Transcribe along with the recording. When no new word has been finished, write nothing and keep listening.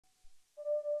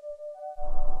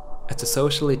At a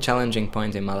socially challenging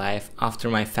point in my life, after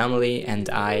my family and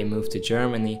I moved to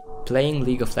Germany, playing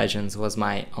League of Legends was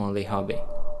my only hobby.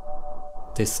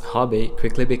 This hobby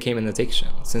quickly became an addiction,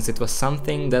 since it was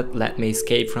something that let me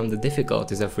escape from the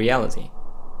difficulties of reality.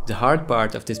 The hard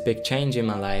part of this big change in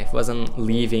my life wasn't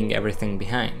leaving everything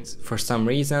behind. For some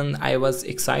reason, I was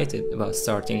excited about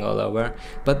starting all over,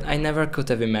 but I never could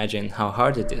have imagined how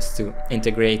hard it is to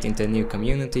integrate into a new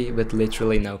community with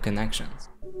literally no connections.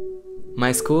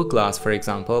 My school class, for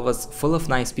example, was full of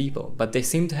nice people, but they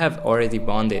seemed to have already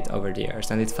bonded over the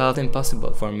years, and it felt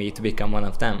impossible for me to become one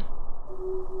of them.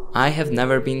 I have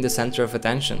never been the center of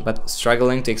attention, but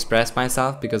struggling to express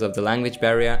myself because of the language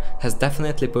barrier has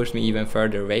definitely pushed me even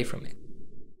further away from it.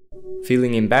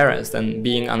 Feeling embarrassed and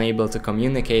being unable to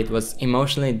communicate was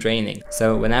emotionally draining,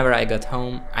 so whenever I got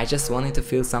home, I just wanted to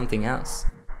feel something else.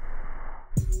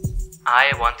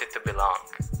 I wanted to belong.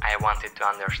 I wanted to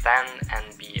understand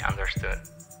and be understood.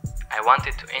 I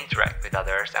wanted to interact with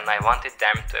others and I wanted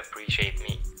them to appreciate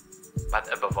me.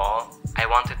 But above all, I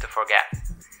wanted to forget.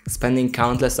 Spending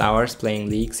countless hours playing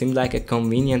League seemed like a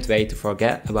convenient way to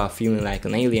forget about feeling like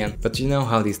an alien, but you know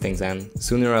how these things end.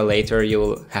 Sooner or later you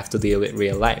will have to deal with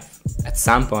real life. At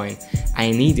some point,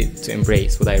 I needed to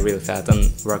embrace what I really felt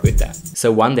and work with that.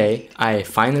 So one day, I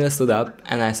finally stood up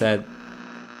and I said,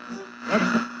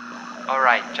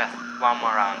 "Alright, just one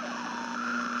more round."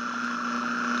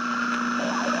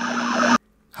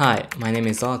 Hi, my name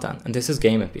is Zoltan and this is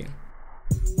Game Appeal.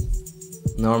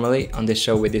 Normally, on this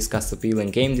show we discuss appeal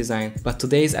in game design, but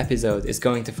today's episode is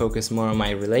going to focus more on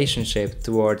my relationship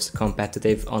towards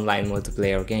competitive online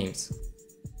multiplayer games.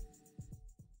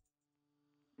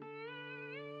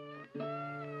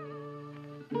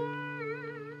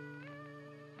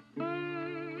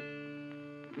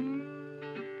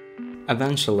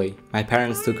 Eventually, my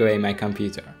parents took away my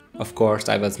computer. Of course,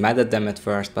 I was mad at them at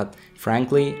first, but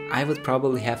frankly, I would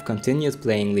probably have continued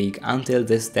playing League until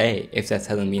this day if that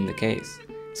hadn't been the case.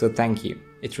 So thank you,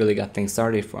 it really got things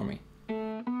started for me.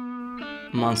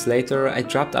 Months later, I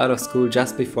dropped out of school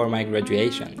just before my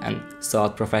graduation and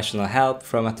sought professional help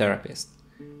from a therapist.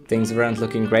 Things weren't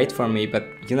looking great for me, but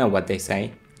you know what they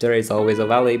say, there is always a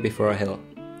valley before a hill.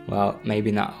 Well,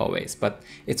 maybe not always, but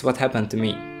it's what happened to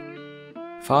me.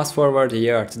 Fast forward a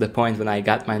year to the point when I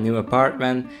got my new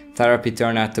apartment, therapy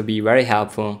turned out to be very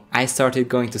helpful, I started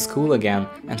going to school again,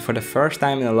 and for the first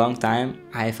time in a long time,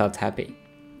 I felt happy.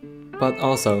 But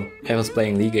also, I was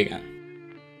playing League again.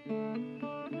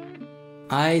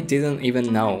 I didn't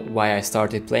even know why I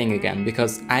started playing again,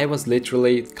 because I was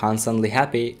literally constantly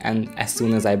happy, and as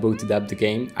soon as I booted up the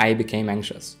game, I became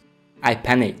anxious. I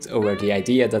panicked over the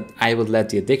idea that I would let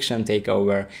the addiction take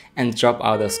over and drop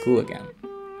out of school again.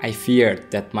 I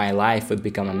feared that my life would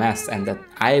become a mess and that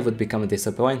I would become a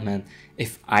disappointment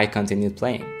if I continued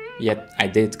playing, yet I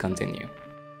did continue.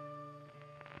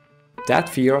 That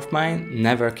fear of mine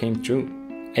never came true.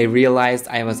 I realized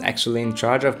I was actually in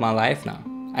charge of my life now.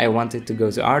 I wanted to go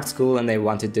to art school and I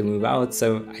wanted to move out,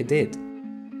 so I did.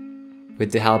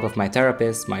 With the help of my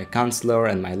therapist, my counselor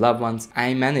and my loved ones,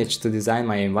 I managed to design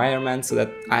my environment so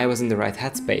that I was in the right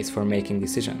headspace for making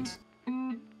decisions.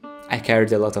 I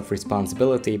carried a lot of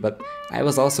responsibility, but I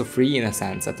was also free in a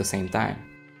sense at the same time.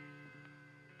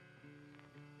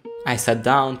 I sat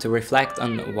down to reflect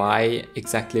on why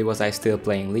exactly was I still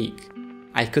playing League.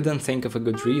 I couldn't think of a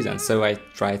good reason, so I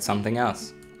tried something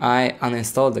else. I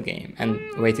uninstalled the game and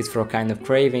waited for a kind of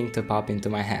craving to pop into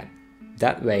my head.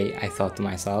 That way, I thought to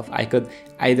myself, I could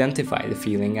identify the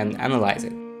feeling and analyze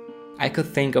it. I could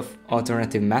think of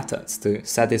alternative methods to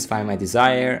satisfy my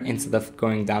desire instead of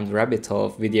going down the rabbit hole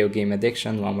of video game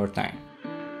addiction one more time.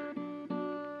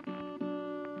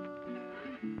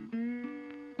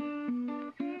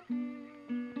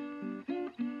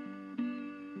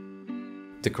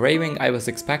 The craving I was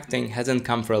expecting hadn't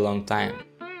come for a long time,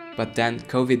 but then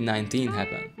COVID-19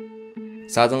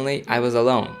 happened. Suddenly, I was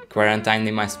alone, quarantined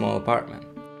in my small apartment.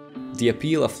 The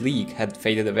appeal of League had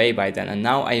faded away by then, and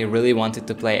now I really wanted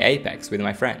to play Apex with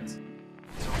my friends.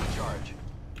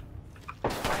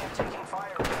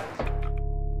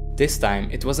 This time,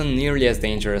 it wasn't nearly as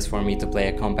dangerous for me to play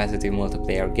a competitive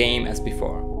multiplayer game as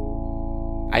before.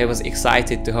 I was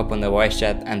excited to hop on the voice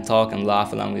chat and talk and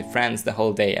laugh along with friends the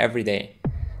whole day, every day.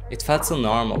 It felt so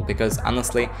normal because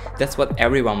honestly, that's what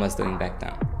everyone was doing back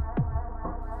then.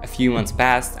 A few months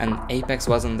passed and Apex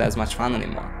wasn't as much fun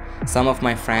anymore. Some of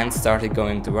my friends started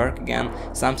going to work again,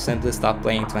 some simply stopped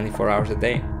playing 24 hours a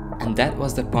day. And that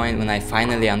was the point when I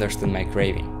finally understood my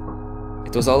craving.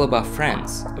 It was all about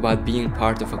friends, about being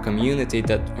part of a community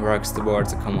that works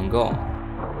towards a common goal.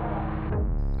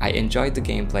 I enjoyed the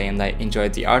gameplay and I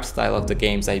enjoyed the art style of the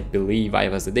games I believe I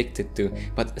was addicted to,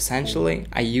 but essentially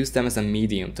I used them as a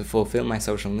medium to fulfill my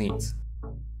social needs.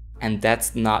 And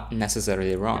that's not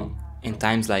necessarily wrong. In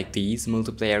times like these,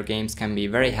 multiplayer games can be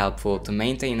very helpful to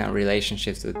maintain our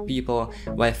relationships with people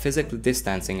while physically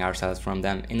distancing ourselves from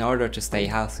them in order to stay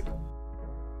healthy.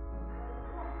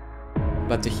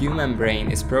 But the human brain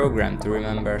is programmed to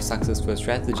remember successful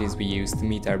strategies we use to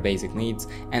meet our basic needs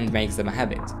and makes them a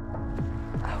habit.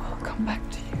 I will come back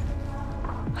to you.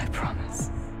 I promise.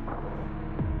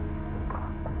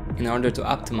 In order to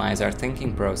optimize our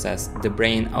thinking process, the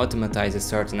brain automatizes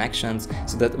certain actions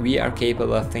so that we are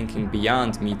capable of thinking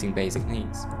beyond meeting basic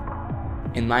needs.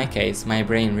 In my case, my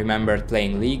brain remembered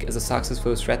playing League as a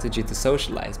successful strategy to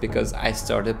socialize because I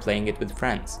started playing it with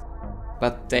friends.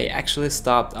 But they actually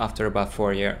stopped after about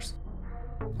 4 years.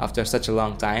 After such a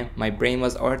long time, my brain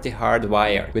was already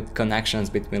hardwired with connections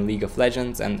between League of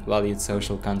Legends and valued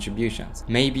social contributions,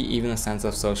 maybe even a sense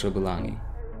of social belonging.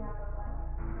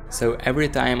 So every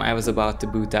time I was about to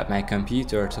boot up my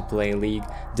computer to play League,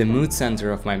 the mood center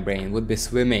of my brain would be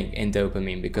swimming in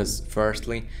dopamine because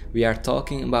firstly, we are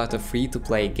talking about a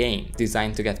free-to-play game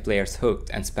designed to get players hooked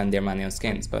and spend their money on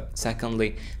skins, but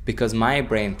secondly, because my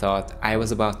brain thought I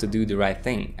was about to do the right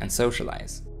thing and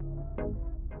socialize.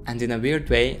 And in a weird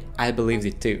way, I believed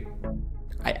it too.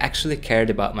 I actually cared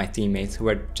about my teammates who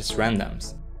were just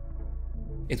randoms.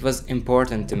 It was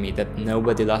important to me that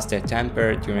nobody lost their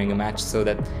temper during a match so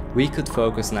that we could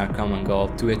focus on our common goal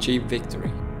to achieve victory.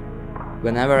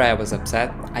 Whenever I was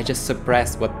upset, I just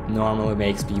suppressed what normally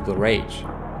makes people rage.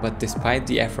 But despite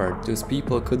the effort, those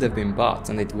people could have been bots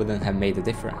and it wouldn't have made a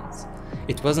difference.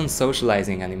 It wasn't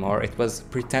socializing anymore, it was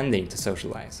pretending to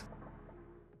socialize.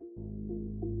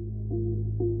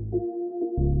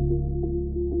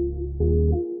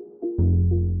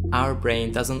 Our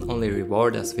brain doesn't only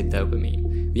reward us with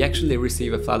dopamine, we actually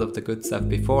receive a flood of the good stuff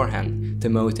beforehand to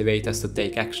motivate us to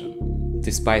take action.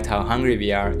 Despite how hungry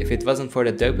we are, if it wasn't for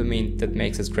the dopamine that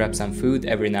makes us grab some food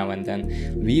every now and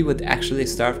then, we would actually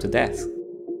starve to death.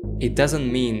 It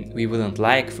doesn't mean we wouldn't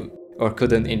like food, or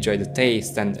couldn't enjoy the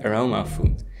taste and aroma of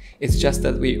food. It's just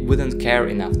that we wouldn't care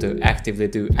enough to actively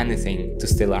do anything to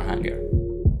still our hunger.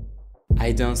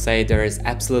 I don't say there is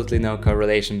absolutely no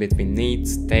correlation between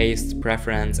needs, taste,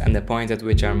 preference and the point at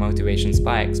which our motivation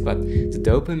spikes, but the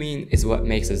dopamine is what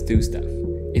makes us do stuff.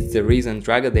 It's the reason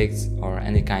drug addicts, or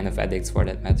any kind of addicts for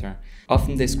that matter,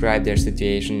 often describe their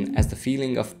situation as the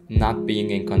feeling of not being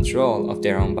in control of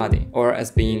their own body, or as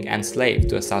being enslaved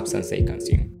to a substance they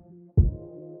consume.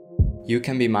 You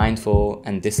can be mindful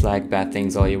and dislike bad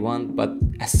things all you want, but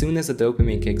as soon as the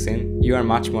dopamine kicks in, you are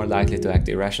much more likely to act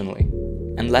irrationally.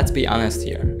 And let's be honest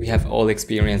here, we have all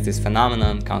experienced this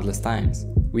phenomenon countless times.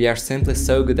 We are simply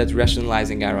so good at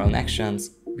rationalizing our own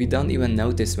actions, we don't even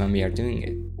notice when we are doing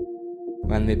it.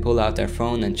 When we pull out our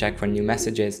phone and check for new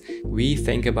messages, we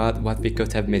think about what we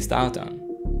could have missed out on.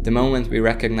 The moment we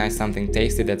recognize something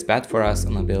tasty that's bad for us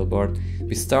on a billboard,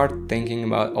 we start thinking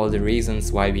about all the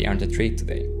reasons why we earned a treat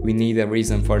today. We need a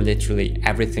reason for literally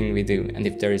everything we do, and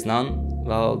if there is none,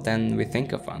 well, then we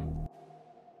think of one.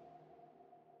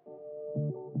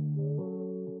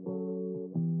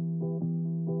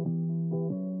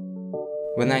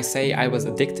 When I say I was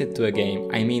addicted to a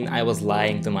game, I mean I was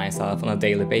lying to myself on a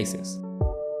daily basis.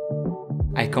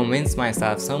 I convinced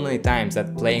myself so many times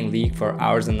that playing League for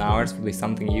hours and hours would be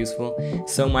something useful,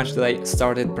 so much that I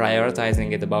started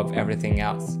prioritizing it above everything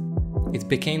else. It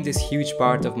became this huge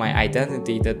part of my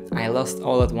identity that I lost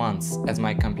all at once as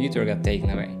my computer got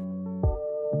taken away.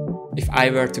 If I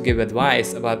were to give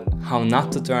advice about how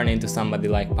not to turn into somebody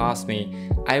like past me,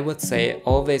 I would say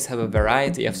always have a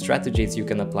variety of strategies you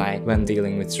can apply when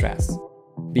dealing with stress.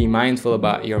 Be mindful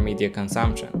about your media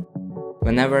consumption.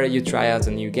 Whenever you try out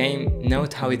a new game,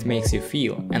 note how it makes you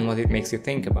feel and what it makes you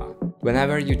think about.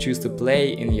 Whenever you choose to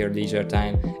play in your leisure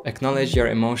time, acknowledge your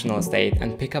emotional state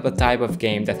and pick up a type of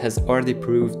game that has already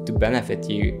proved to benefit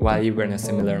you while you were in a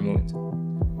similar mood.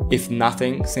 If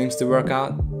nothing seems to work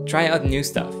out, try out new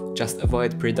stuff, just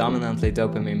avoid predominantly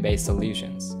dopamine-based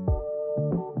solutions.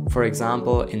 For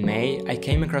example, in May, I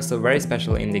came across a very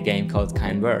special indie game called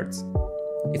Kind Words.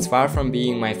 It's far from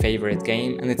being my favorite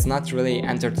game and it's not really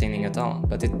entertaining at all,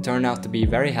 but it turned out to be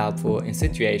very helpful in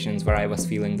situations where I was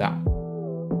feeling down.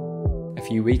 A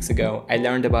few weeks ago, I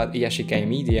learned about Iashikei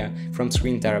media from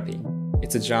Screen Therapy.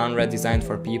 It's a genre designed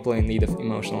for people in need of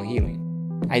emotional healing.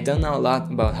 I don't know a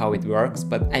lot about how it works,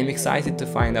 but I'm excited to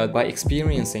find out by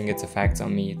experiencing its effects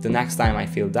on me the next time I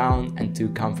feel down and too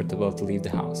comfortable to leave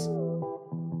the house.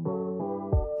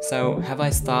 So, have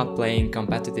I stopped playing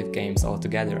competitive games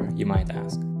altogether, you might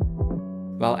ask?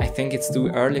 Well, I think it's too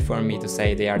early for me to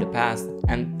say they are the past,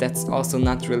 and that's also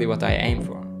not really what I aim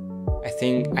for. I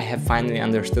think I have finally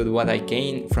understood what I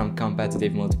gain from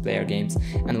competitive multiplayer games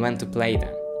and when to play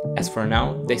them. As for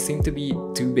now, they seem to be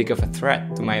too big of a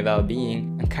threat to my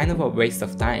well-being and kind of a waste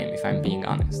of time if I'm being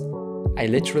honest. I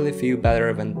literally feel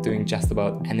better when doing just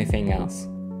about anything else.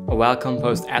 A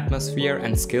well-composed atmosphere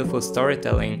and skillful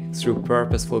storytelling through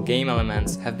purposeful game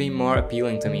elements have been more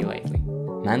appealing to me lately.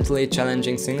 Mentally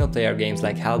challenging single-player games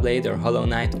like Hellblade or Hollow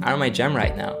Knight are my jam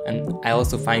right now, and I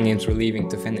also find games relieving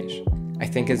to finish. I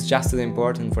think it's just as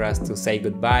important for us to say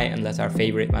goodbye and let our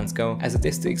favorite ones go as it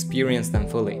is to experience them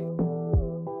fully.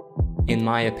 In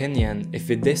my opinion, if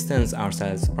we distance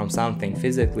ourselves from something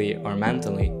physically or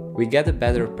mentally, we get a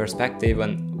better perspective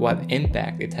on what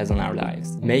impact it has on our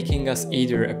lives, making us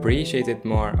either appreciate it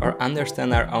more or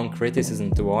understand our own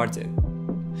criticism towards it.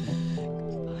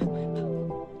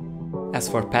 As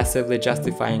for passively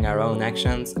justifying our own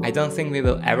actions, I don't think we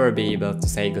will ever be able to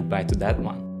say goodbye to that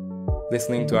one.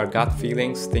 Listening to our gut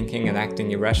feelings, thinking and acting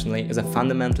irrationally is a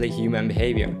fundamentally human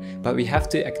behavior, but we have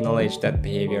to acknowledge that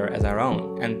behavior as our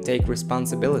own and take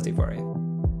responsibility for it.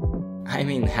 I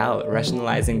mean, hell,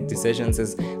 rationalizing decisions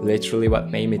is literally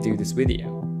what made me do this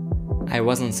video. I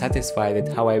wasn't satisfied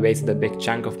with how I wasted a big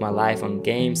chunk of my life on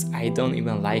games I don't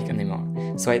even like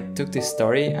anymore, so I took this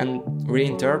story and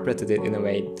reinterpreted it in a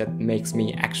way that makes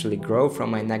me actually grow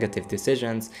from my negative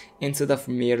decisions instead of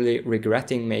merely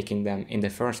regretting making them in the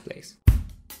first place.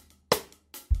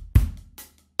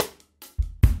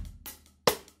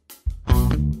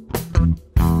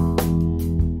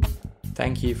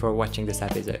 Thank you for watching this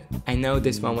episode. I know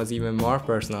this one was even more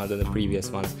personal than the previous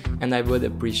ones, and I would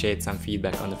appreciate some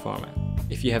feedback on the format.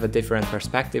 If you have a different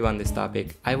perspective on this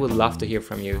topic, I would love to hear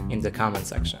from you in the comment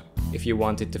section. If you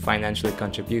wanted to financially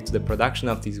contribute to the production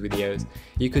of these videos,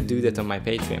 you could do that on my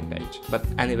Patreon page. But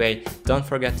anyway, don't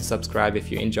forget to subscribe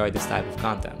if you enjoy this type of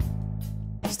content.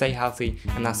 Stay healthy,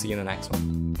 and I'll see you in the next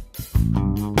one.